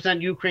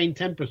 11%. Ukraine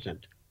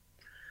 10%.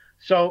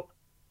 So,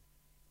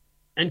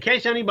 in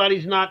case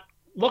anybody's not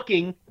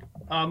looking,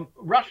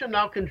 Russia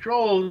now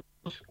controls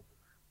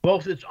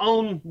both its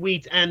own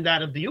wheat and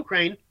that of the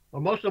Ukraine,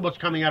 or most of what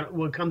comes out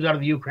of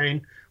the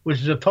Ukraine, which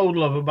is a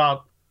total of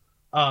about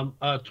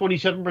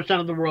 27%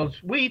 of the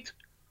world's wheat,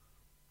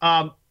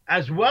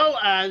 as well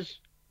as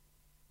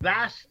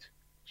vast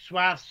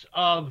swaths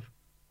of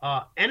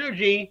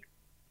energy,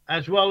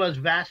 as well as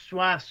vast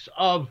swaths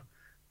of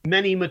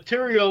many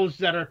materials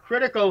that are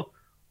critical,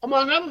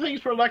 among other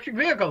things, for electric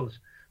vehicles.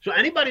 So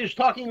anybody who's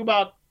talking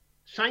about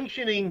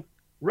sanctioning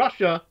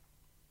Russia,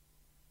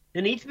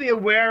 they need to be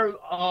aware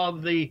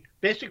of the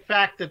basic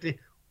fact that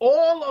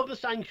all of the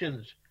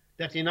sanctions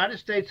that the United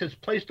States has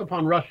placed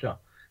upon Russia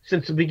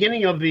since the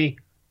beginning of the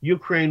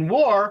Ukraine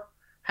war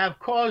have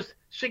caused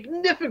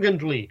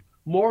significantly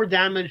more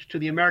damage to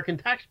the American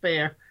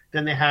taxpayer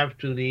than they have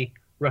to the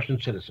Russian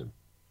citizen.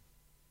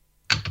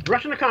 The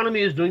Russian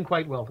economy is doing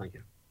quite well, thank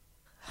you.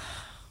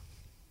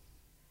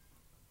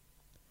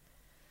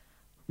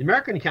 The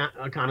American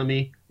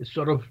economy is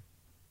sort of,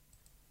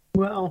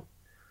 well,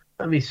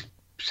 let me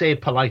say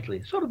it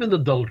politely, sort of in the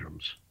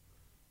doldrums.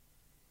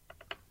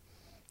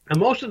 And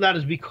most of that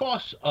is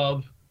because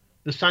of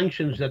the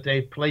sanctions that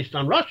they placed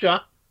on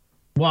Russia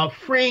while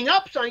freeing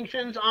up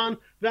sanctions on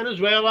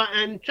Venezuela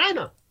and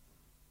China.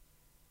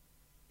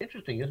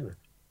 Interesting, isn't it?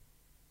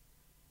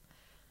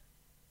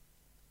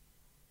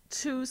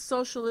 Two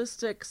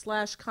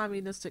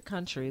socialistic/communistic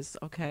countries,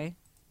 okay.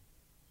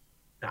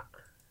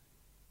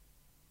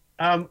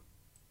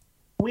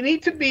 We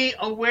need to be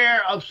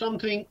aware of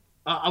something,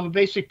 of a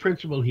basic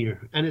principle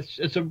here, and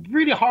it's a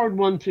really hard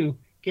one to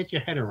get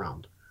your head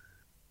around.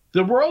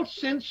 The world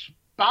since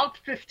about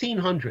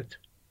 1500,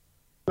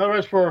 in other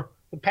words, for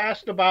the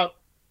past about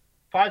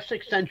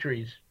 5-6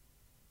 centuries,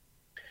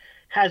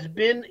 has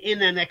been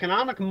in an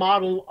economic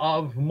model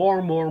of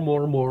more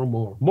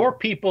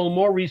people,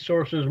 more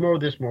resources, more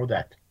this, more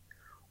that.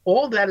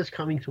 All that is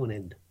coming to an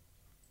end.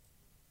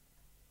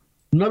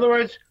 In other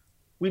words,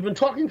 we've been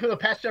talking for the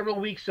past several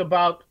weeks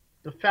about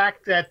the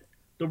fact that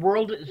the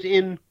world is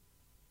in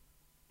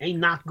a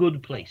not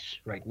good place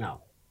right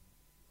now.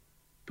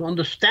 To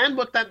understand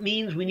what that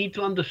means, we need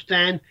to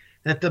understand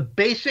that the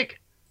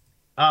basic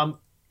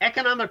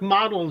economic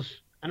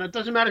models, and it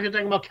doesn't matter if you're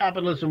talking about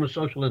capitalism or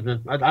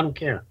socialism, I don't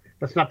care.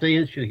 That's not the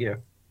issue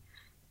here.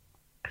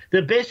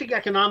 The basic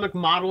economic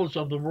models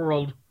of the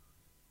world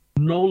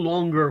no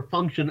longer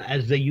function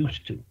as they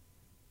used to.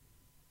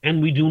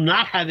 And we do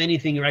not have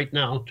anything right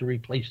now to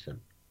replace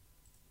them.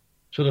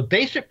 So the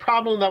basic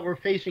problem that we're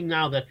facing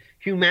now, that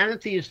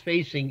humanity is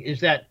facing, is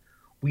that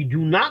we do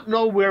not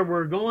know where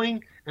we're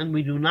going and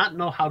we do not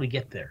know how to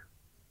get there.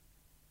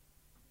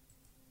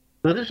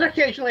 Now, this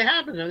occasionally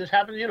happens. And this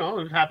happened,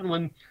 it happened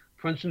when,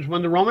 for instance,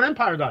 when the Roman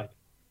Empire died.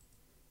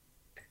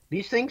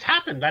 These things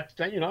happen. That's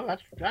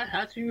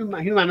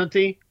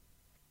humanity.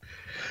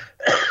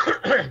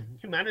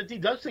 Humanity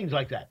does things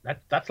like that.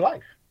 That's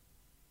life.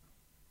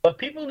 But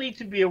people need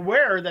to be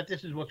aware that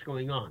this is what's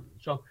going on.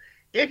 So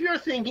if your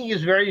thinking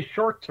is very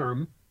short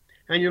term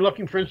and you're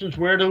looking, for instance,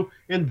 where to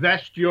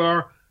invest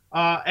your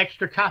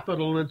extra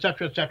capital, et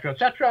cetera, et cetera, et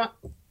cetera,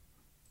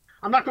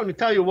 I'm not going to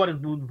tell you what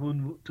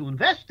to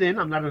invest in.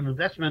 I'm not an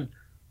investment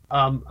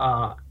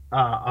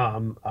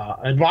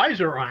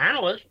advisor or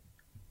analyst.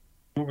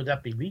 Nor would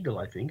that be legal,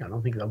 I think. I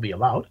don't think that'll be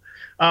allowed.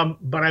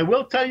 But I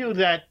will tell you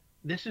that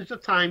this is a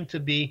time to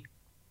be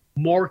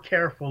more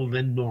careful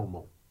than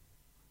normal.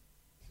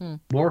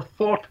 More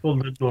thoughtful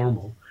than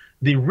normal.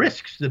 The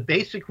risks, the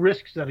basic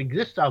risks that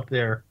exist out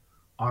there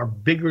are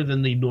bigger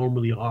than they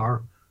normally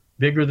are,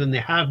 bigger than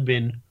they have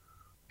been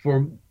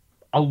for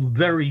a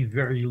very,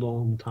 very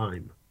long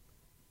time.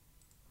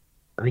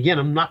 And again,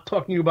 I'm not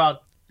talking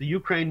about the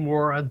Ukraine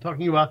war. I'm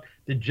talking about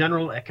the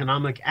general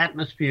economic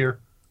atmosphere,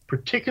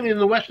 particularly in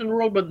the Western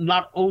world, but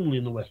not only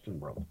in the Western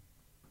world.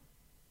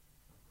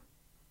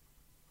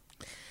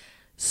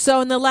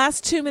 So in the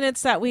last 2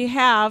 minutes that we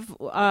have,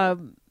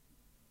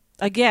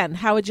 again,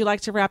 how would you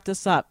like to wrap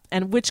this up?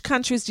 And which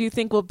countries do you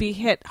think will be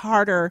hit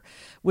harder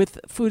with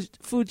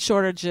food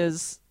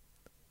shortages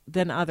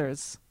than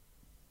others?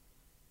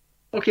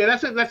 Okay,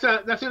 that's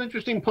an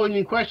interesting,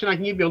 poignant question. I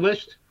can give you a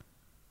list.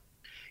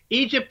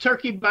 Egypt,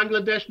 Turkey,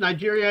 Bangladesh,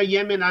 Nigeria,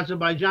 Yemen,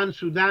 Azerbaijan,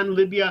 Sudan,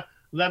 Libya,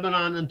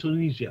 Lebanon, and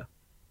Tunisia.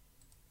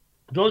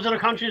 Those are the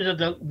countries at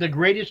the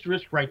greatest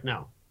risk right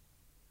now.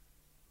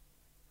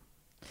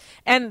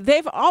 And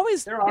they've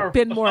always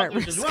been more at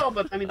risk as well,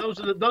 but I mean, those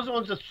are the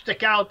ones that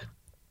stick out.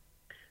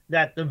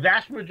 That the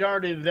vast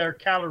majority of their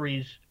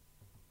calories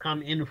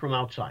come in from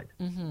outside.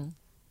 Mm-hmm.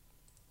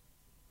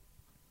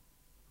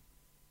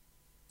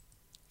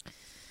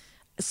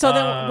 So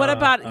then, what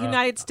about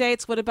United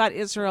States? What about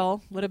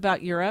Israel? What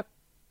about Europe?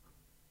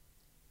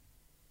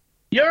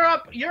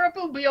 Europe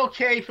will be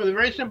okay for the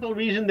very simple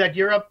reason that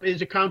Europe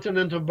is a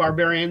continent of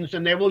barbarians,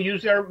 and they will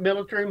use their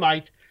military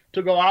might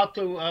to go out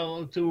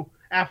to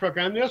Africa,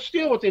 and they'll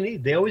steal what they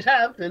need. They always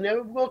have, and they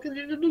will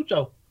continue to do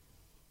so.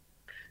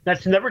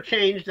 That's never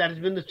changed. That has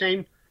been the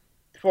same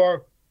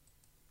for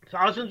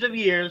thousands of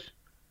years.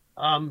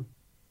 Pope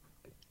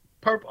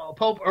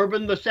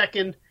Urban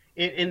II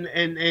in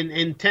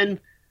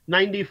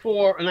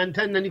 1094 and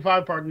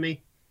 1095, pardon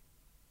me,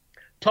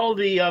 told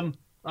the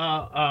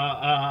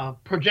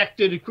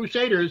projected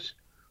crusaders,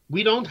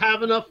 we don't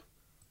have enough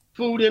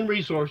food and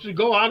resources.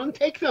 Go out and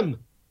take them.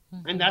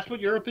 Mm-hmm. And that's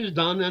what Europe has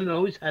done and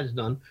always has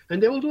done.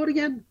 And they will do it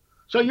again.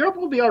 So Europe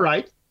will be all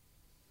right.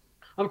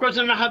 Of course,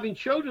 they're not having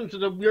children, so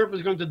Europe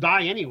is going to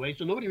die anyway,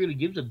 so nobody really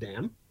gives a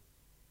damn.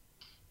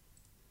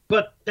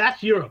 But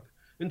that's Europe.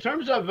 In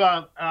terms of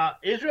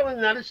Israel and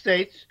the United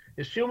States,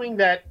 assuming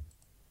that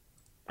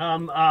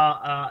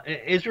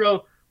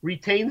Israel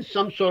retains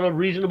some sort of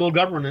reasonable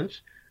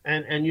governance,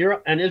 and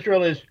Europe and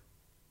Israel is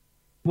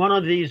one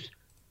of these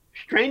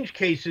strange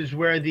cases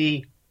where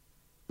the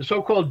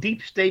so-called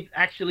deep state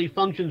actually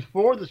functions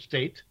for the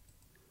state.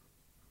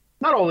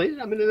 Not always.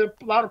 I mean, there are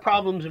a lot of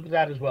problems with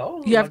that as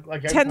well. You have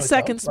 10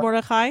 seconds,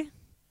 Mordechai.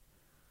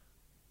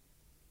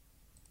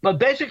 But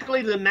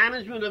basically, the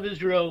management of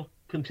Israel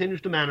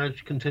continues to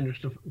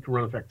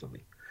run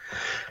effectively.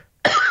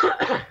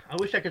 I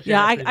wish I could say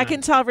that. I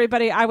can tell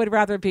everybody I would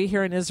rather be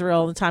here in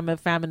Israel in time of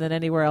famine than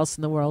anywhere else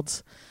in the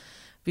world,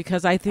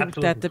 because I think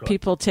that the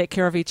people take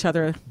care of each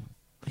other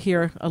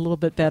here a little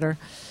bit better.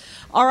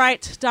 All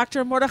right,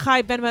 Dr.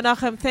 Mordechai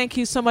Ben-Menachem, thank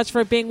you so much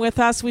for being with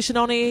us. We should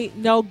only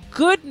know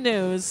good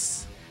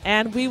news,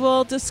 and we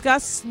will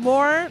discuss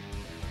more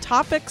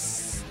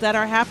topics that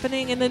are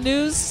happening in the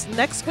news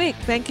next week.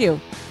 Thank you.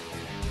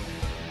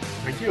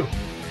 Thank you.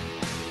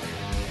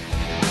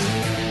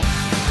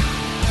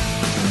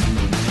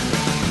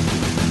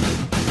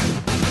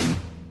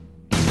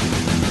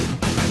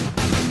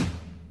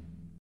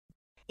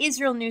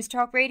 Israel News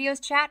Talk Radio's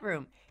chat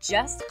room.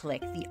 Just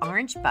click the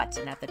orange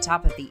button at the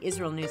top of the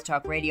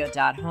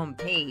IsraelNewsTalkRadio.home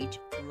page,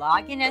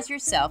 log in as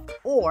yourself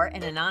or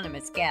an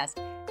anonymous guest,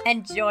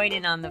 and join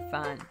in on the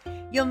fun.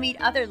 You'll meet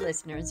other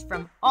listeners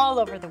from all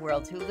over the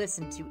world who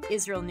listen to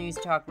Israel News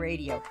Talk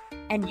Radio,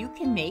 and you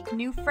can make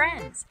new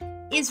friends.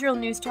 Israel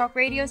News Talk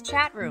Radio's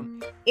chat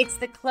room. It's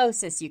the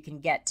closest you can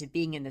get to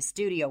being in the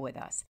studio with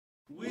us.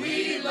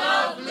 We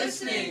love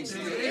listening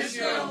to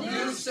Israel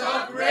News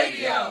Talk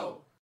Radio.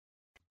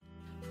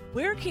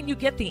 Where can you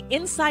get the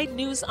inside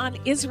news on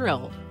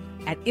Israel?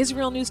 At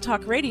Israel News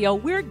Talk Radio,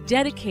 we're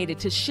dedicated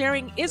to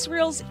sharing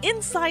Israel's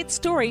inside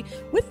story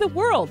with the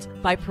world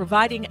by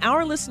providing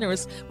our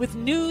listeners with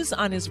news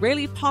on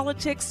Israeli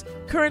politics,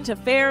 current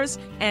affairs,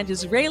 and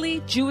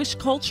Israeli Jewish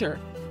culture.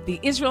 The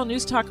Israel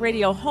News Talk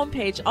Radio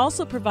homepage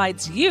also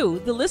provides you,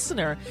 the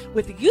listener,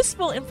 with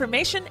useful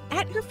information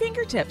at your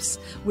fingertips,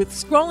 with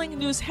scrolling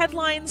news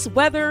headlines,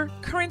 weather,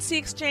 currency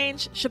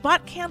exchange,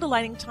 Shabbat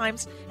candlelighting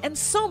times, and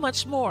so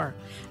much more.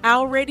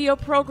 Our radio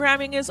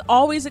programming is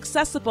always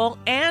accessible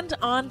and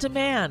on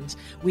demand.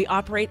 We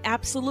operate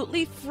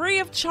absolutely free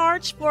of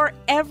charge for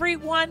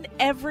everyone,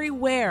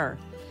 everywhere.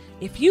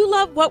 If you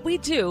love what we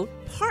do,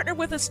 partner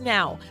with us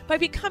now by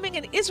becoming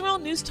an Israel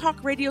News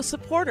Talk Radio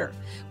supporter.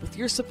 With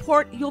your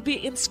support, you'll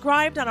be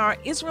inscribed on our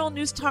Israel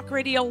News Talk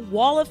Radio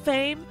Wall of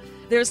Fame.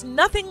 There's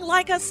nothing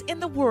like us in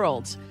the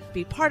world.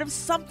 Be part of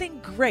something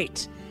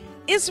great.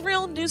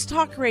 Israel News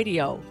Talk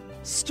Radio.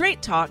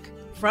 Straight talk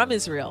from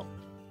Israel.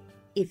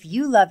 If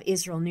you love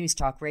Israel News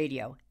Talk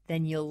Radio,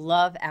 then you'll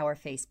love our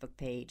Facebook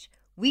page.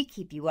 We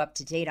keep you up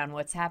to date on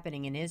what's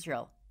happening in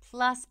Israel,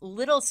 plus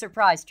little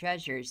surprise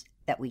treasures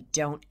that we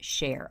don't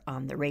share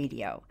on the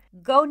radio.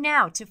 Go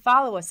now to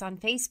follow us on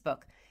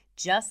Facebook.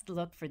 Just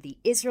look for the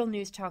Israel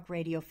News Talk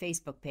Radio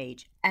Facebook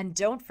page, and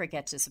don't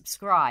forget to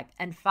subscribe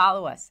and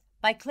follow us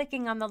by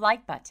clicking on the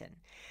like button.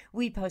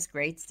 We post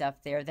great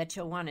stuff there that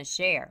you'll want to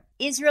share.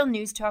 Israel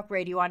News Talk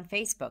Radio on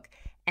Facebook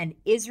and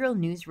Israel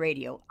News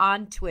Radio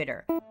on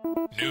Twitter.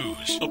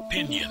 News,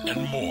 opinion,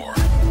 and more.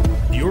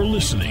 You're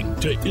listening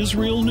to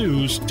Israel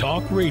News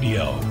Talk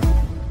Radio.